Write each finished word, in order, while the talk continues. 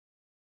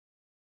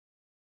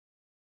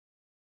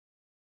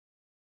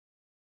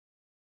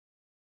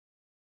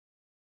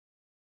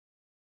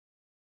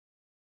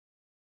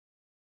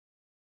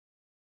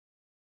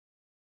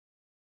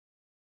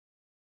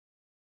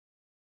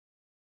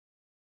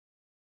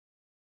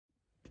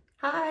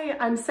Hi,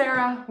 I'm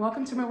Sarah.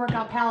 Welcome to my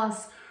workout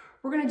palace.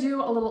 We're going to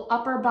do a little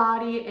upper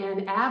body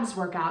and abs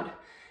workout.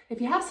 If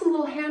you have some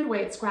little hand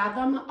weights, grab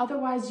them.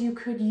 Otherwise, you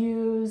could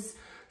use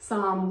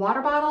some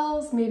water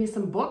bottles, maybe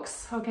some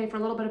books, okay, for a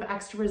little bit of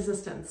extra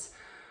resistance.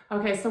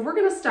 Okay, so we're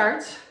going to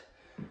start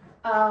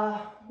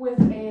with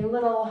a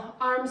little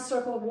arm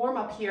circle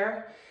warm-up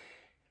here.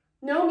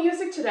 No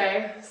music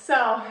today,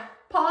 so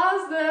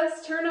pause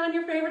this, turn on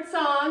your favorite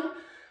song.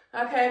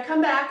 Okay,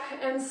 come back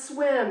and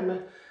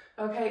swim.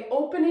 Okay,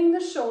 opening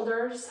the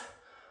shoulders,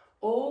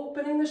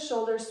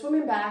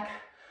 swimming back.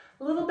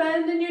 A little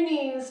bend in your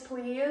knees,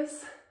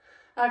 please.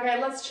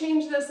 Okay, let's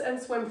change this and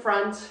swim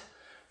front.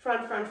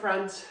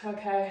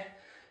 Okay,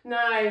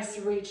 nice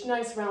reach,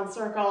 nice round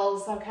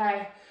circles.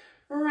 Okay,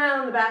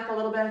 around the back a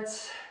little bit.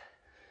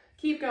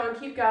 Keep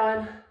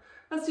going.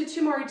 Let's do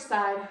two more each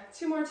side.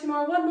 Two more,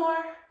 one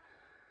more.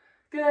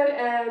 Good,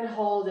 and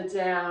hold it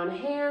down.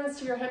 Hands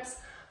to your hips,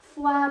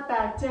 flat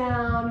back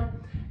down.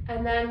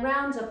 And then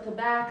round up the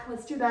back.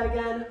 Let's do that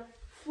again.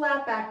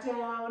 Flat back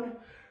down,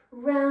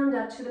 round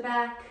up to the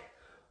back.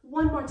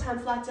 One more time,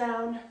 flat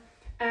down,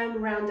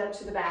 and round up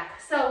to the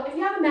back. So if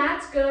you have a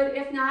mat, good.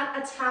 If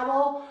not, a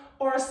towel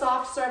or a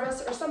soft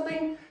surface or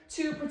something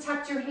to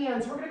protect your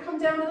hands. We're gonna come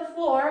down to the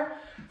floor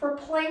for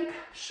plank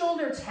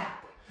shoulder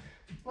tap.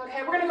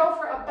 Okay, we're gonna go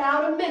for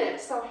about a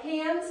minute. So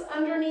hands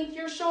underneath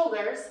your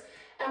shoulders,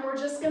 and we're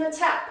just gonna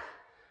tap.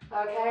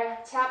 Okay,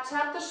 tap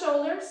the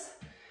shoulders.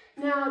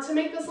 Now, to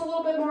make this a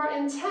little bit more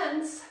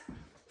intense,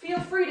 feel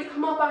free to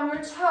come up on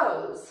your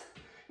toes.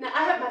 Now,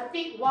 I have my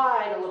feet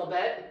wide a little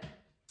bit.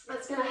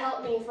 That's gonna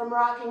help me from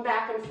rocking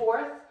back and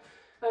forth,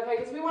 okay,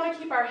 because we wanna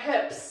keep our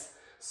hips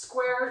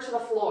square to the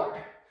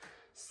floor.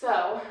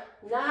 So,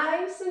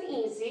 nice and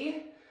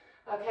easy,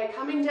 okay,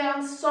 coming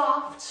down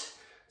soft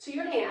to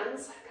your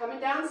hands,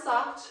 coming down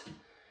soft.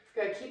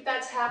 Good, keep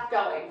that tap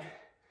going.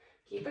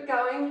 Keep it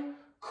going.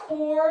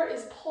 Core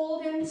is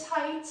pulled in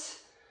tight.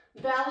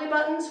 Belly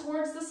button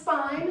towards the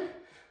spine.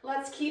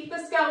 Let's keep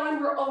this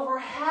going. We're over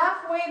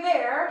halfway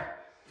there.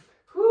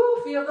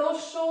 Whew, feel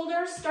those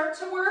shoulders start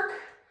to work.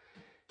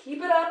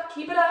 Keep it up.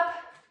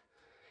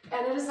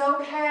 And it is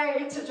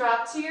okay to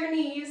drop to your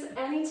knees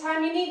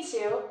anytime you need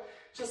to.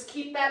 Just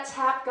keep that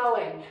tap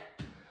going.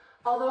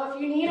 Although if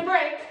you need a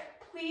break,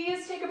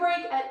 please take a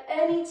break at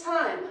any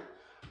time.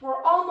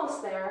 We're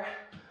almost there.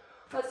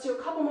 Let's do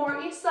a couple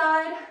more each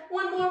side.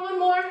 One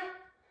more.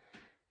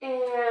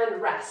 And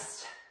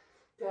rest.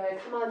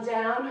 Good, come on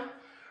down.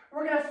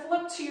 We're gonna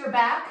flip to your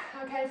back,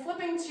 okay?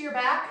 Flipping to your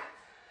back,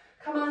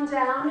 come on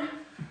down.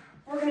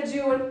 We're gonna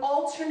do an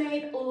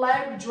alternate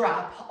leg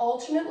drop.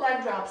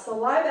 So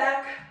lie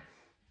back,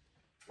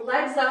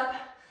 legs up,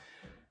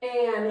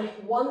 and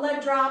one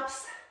leg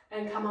drops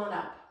and come on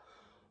up.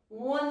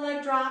 One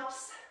leg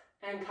drops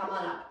and come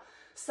on up.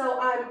 So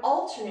I'm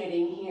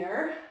alternating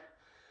here.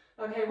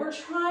 Okay, we're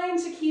trying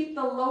to keep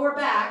the lower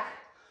back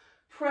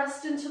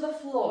pressed into the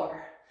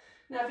floor.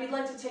 Now, if you'd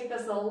like to take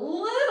this a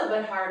little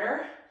bit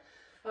harder,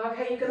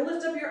 okay, you can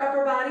lift up your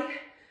upper body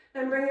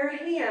and bring your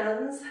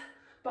hands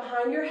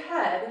behind your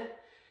head,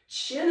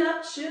 chin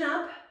up,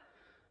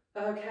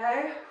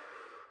 okay?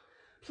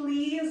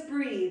 Please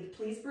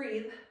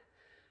breathe.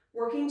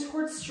 Working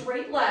towards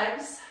straight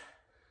legs.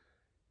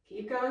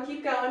 Keep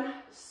going,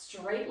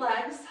 straight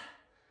legs.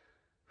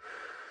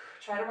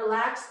 Try to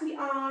relax the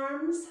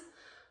arms.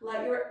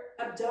 Let your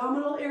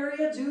abdominal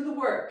area do the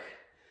work.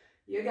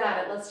 You got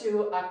it. Let's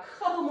do a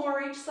couple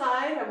more each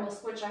side and we'll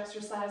switch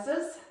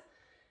exercises.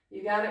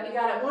 You got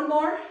it. One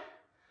more.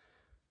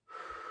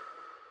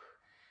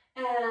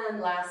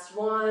 And last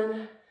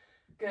one.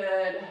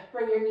 Good.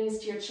 Bring your knees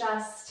to your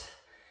chest.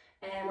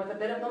 And with a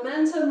bit of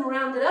momentum,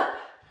 round it up.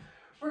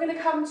 We're going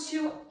to come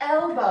to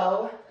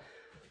elbow.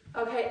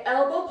 Okay,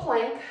 elbow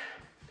plank.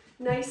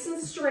 Nice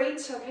and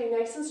straight. Okay,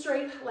 nice and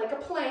straight like a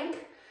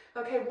plank.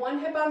 Okay,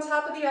 one hip on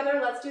top of the other.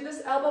 Let's do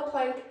this elbow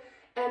plank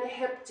and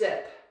hip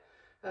dip.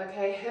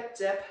 Okay, hip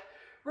dip.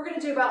 We're gonna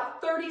do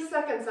about 30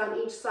 seconds on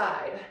each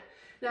side.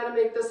 Now to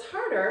make this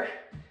harder,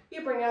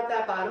 you bring out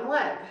that bottom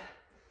leg.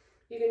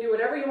 You can do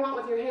whatever you want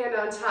with your hand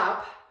on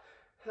top.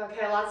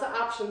 Okay, lots of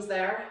options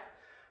there.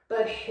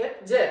 But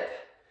hip dip,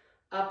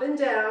 up and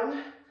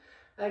down.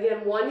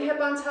 Again, one hip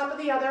on top of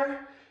the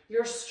other.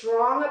 You're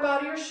strong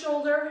about your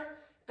shoulder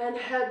and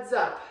heads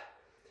up.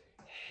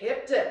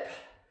 Hip dip,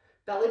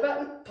 belly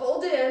button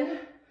pulled in.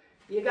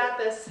 You got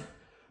this.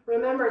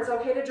 Remember, it's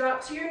okay to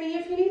drop to your knee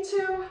if you need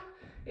to.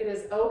 It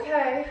is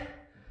okay.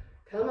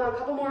 Come on, a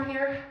couple more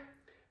here.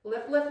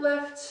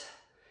 Lift.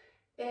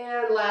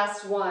 And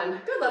last one.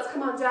 Good, let's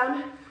come on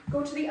down.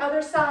 Go to the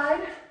other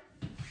side.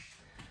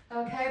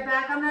 Okay,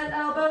 back on that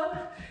elbow.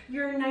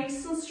 You're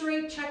nice and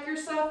straight. Check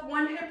yourself.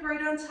 One hip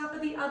right on top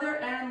of the other,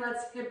 and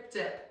let's hip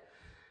dip.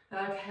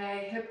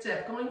 Okay, hip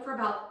dip. Going for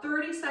about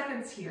 30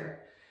 seconds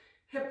here.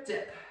 Hip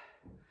dip.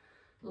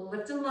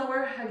 Lift and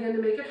lower. Again,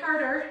 to make it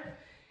harder.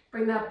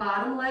 Bring that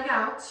bottom leg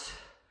out.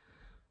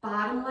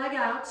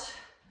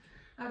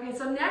 Okay,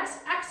 so next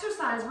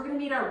exercise, we're gonna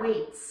need our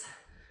weights.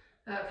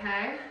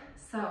 Okay,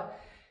 so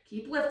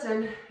keep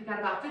lifting. You got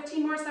about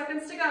 15 more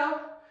seconds to go.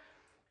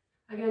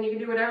 Again, you can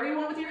do whatever you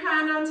want with your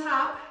hand on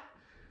top.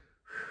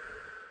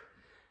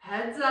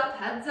 Heads up,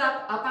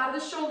 up out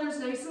of the shoulders,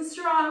 nice and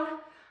strong.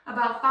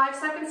 About 5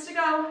 seconds to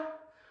go.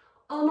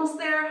 Almost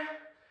there.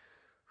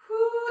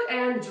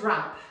 And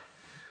drop.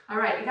 All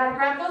right, you gotta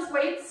grab those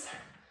weights.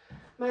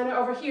 Mine are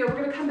over here.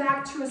 We're gonna come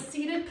back to a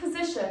seated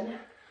position.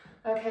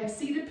 Okay,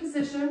 seated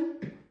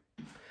position.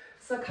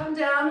 So come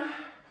down,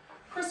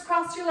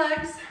 crisscross your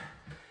legs,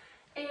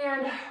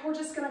 and we're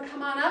just gonna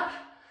come on up,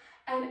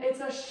 and it's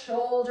a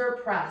shoulder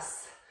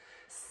press.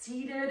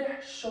 Seated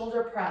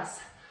shoulder press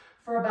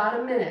for about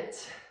a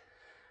minute.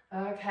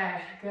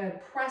 Okay, good.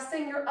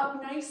 Pressing, you're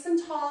up nice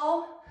and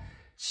tall,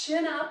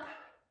 chin up.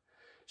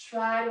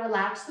 Try to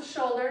relax the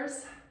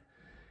shoulders.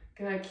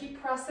 Good,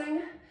 keep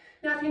pressing.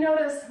 Now if you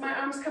notice, my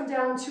arms come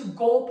down to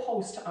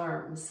goalpost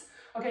arms.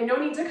 Okay, no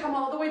need to come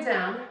all the way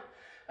down.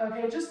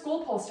 Okay, just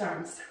goalpost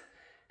arms.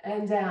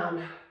 And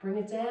down, bring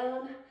it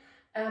down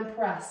and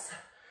press.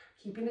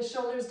 Keeping the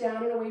shoulders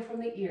down and away from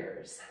the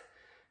ears.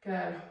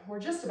 Good, we're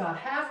just about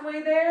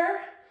halfway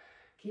there.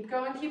 Keep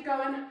going,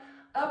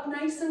 up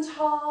nice and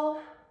tall.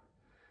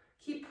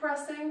 Keep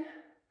pressing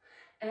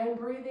and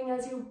breathing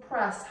as you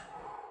press.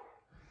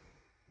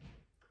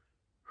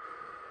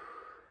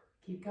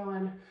 Keep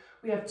going.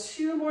 We have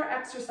 2 more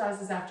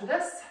exercises after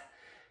this.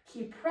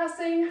 Keep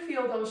pressing,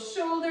 feel those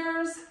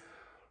shoulders.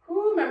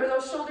 Remember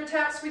those shoulder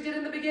taps we did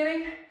in the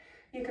beginning?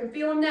 You can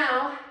feel them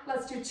now.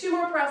 Let's do 2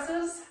 more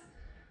presses.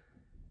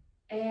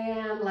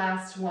 And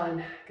last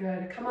one.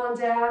 Good, come on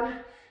down.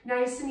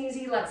 Nice and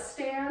easy, let's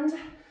stand.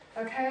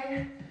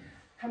 Okay,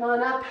 come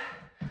on up.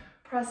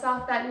 Press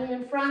off that knee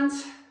in front.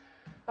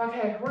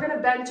 Okay, we're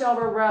gonna bench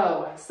over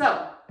row.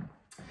 So,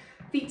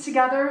 feet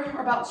together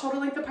or about shoulder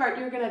length apart,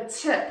 you're gonna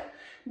tip.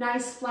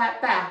 Nice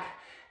flat back,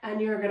 and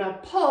you're gonna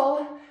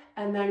pull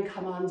and then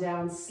come on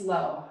down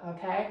slow,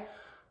 okay?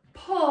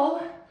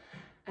 Pull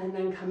and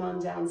then come on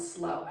down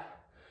slow.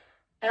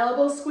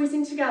 Elbows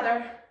squeezing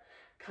together,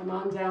 come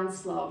on down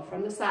slow.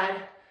 From the side,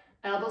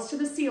 elbows to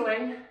the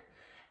ceiling,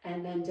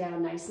 and then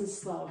down nice and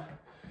slow.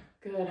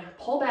 Good,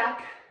 pull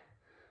back,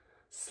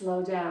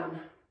 slow down.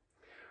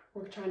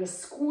 We're trying to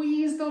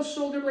squeeze those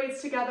shoulder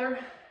blades together,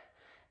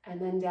 and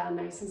then down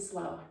nice and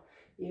slow.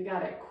 You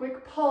got it,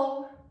 quick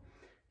pull,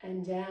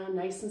 and down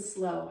nice and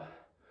slow.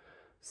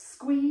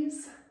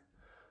 Squeeze,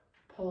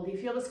 pull. Do you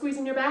feel the squeeze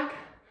in your back?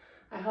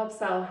 I hope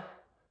so.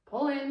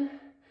 Pull in,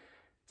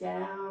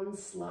 down,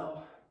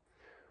 slow.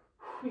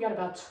 We got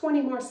about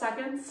 20 more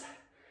seconds.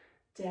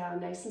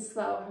 Down nice and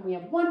slow. And we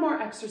have 1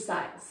 more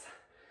exercise.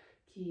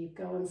 Keep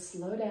going,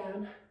 slow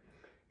down.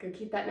 Good,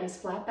 keep that nice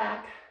flat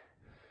back.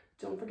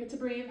 Don't forget to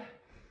breathe.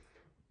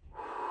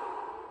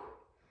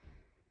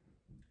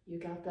 You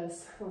got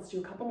this. Let's do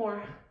a couple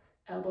more.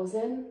 Elbows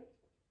in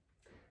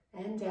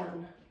and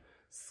down.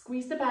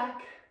 Squeeze the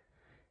back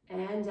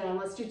and down.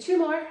 Let's do 2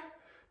 more.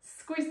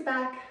 Squeeze the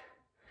back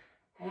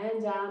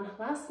and down.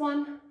 Last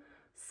one.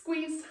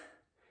 Squeeze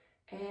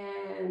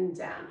and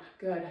down.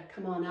 Good.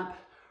 Come on up.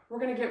 We're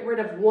going to get rid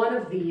of one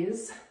of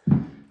these.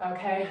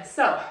 Okay,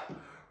 so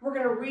we're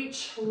going to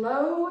reach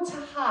low to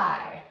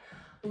high.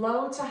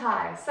 Low to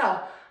high.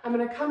 So I'm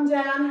going to come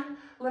down,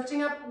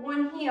 lifting up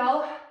one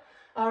heel.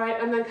 All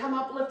right, and then come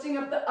up, lifting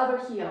up the other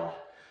heel.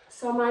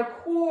 So my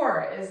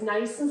core is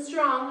nice and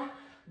strong.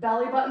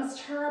 Belly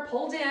buttons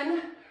pulled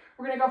in.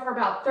 We're gonna go for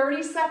about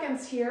 30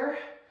 seconds here.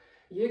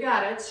 You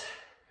got it.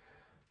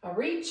 A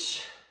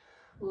reach,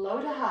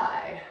 low to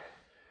high.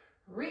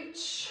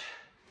 Reach,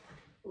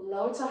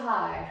 low to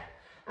high.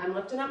 I'm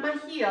lifting up my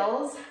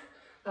heels.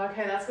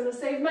 Okay, that's gonna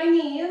save my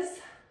knees.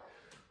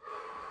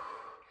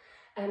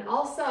 And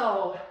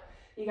also,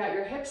 you got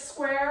your hips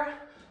square,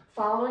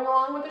 following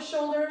along with the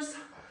shoulders,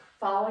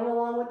 following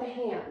along with the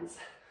hands.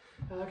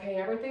 Okay,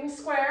 everything's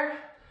square.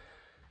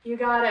 You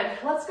got it.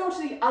 Let's go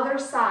to the other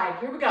side.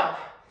 Here we go.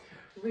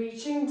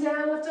 Reaching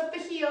down, lift up the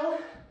heel,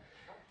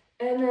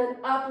 and then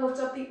up, lift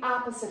up the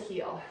opposite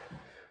heel.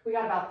 We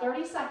got about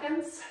 30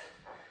 seconds,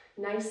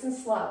 nice and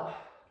slow.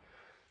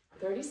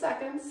 30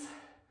 seconds,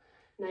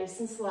 nice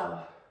and slow.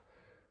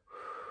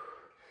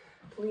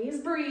 Please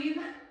breathe.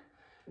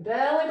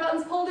 Belly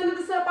buttons pulled into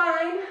the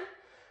spine.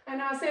 I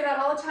know I say that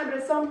all the time, but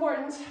it's so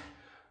important.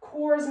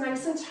 Core is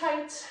nice and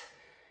tight.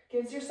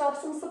 Gives yourself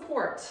some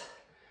support.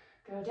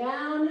 Go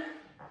down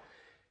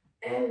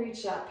and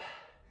reach up.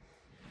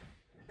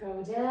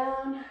 Go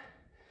down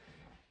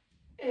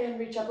and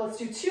reach up. Let's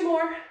do 2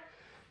 more.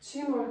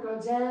 2 more.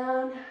 Go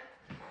down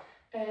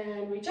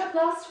and reach up.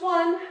 Last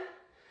one.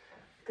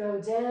 Go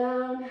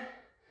down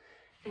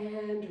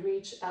and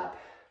reach up.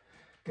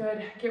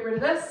 Good. Get rid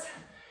of this.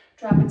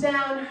 Drop it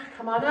down.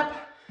 Come on up.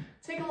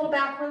 Take a little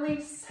back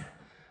release.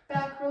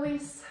 Back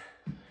release.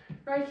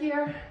 Right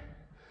here.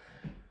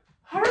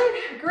 All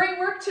right, great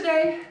work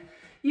today.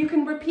 You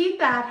can repeat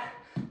that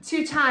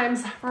 2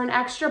 times for an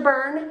extra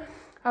burn.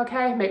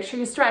 Okay, make sure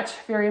you stretch,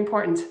 very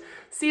important.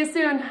 See you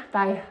soon,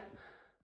 bye.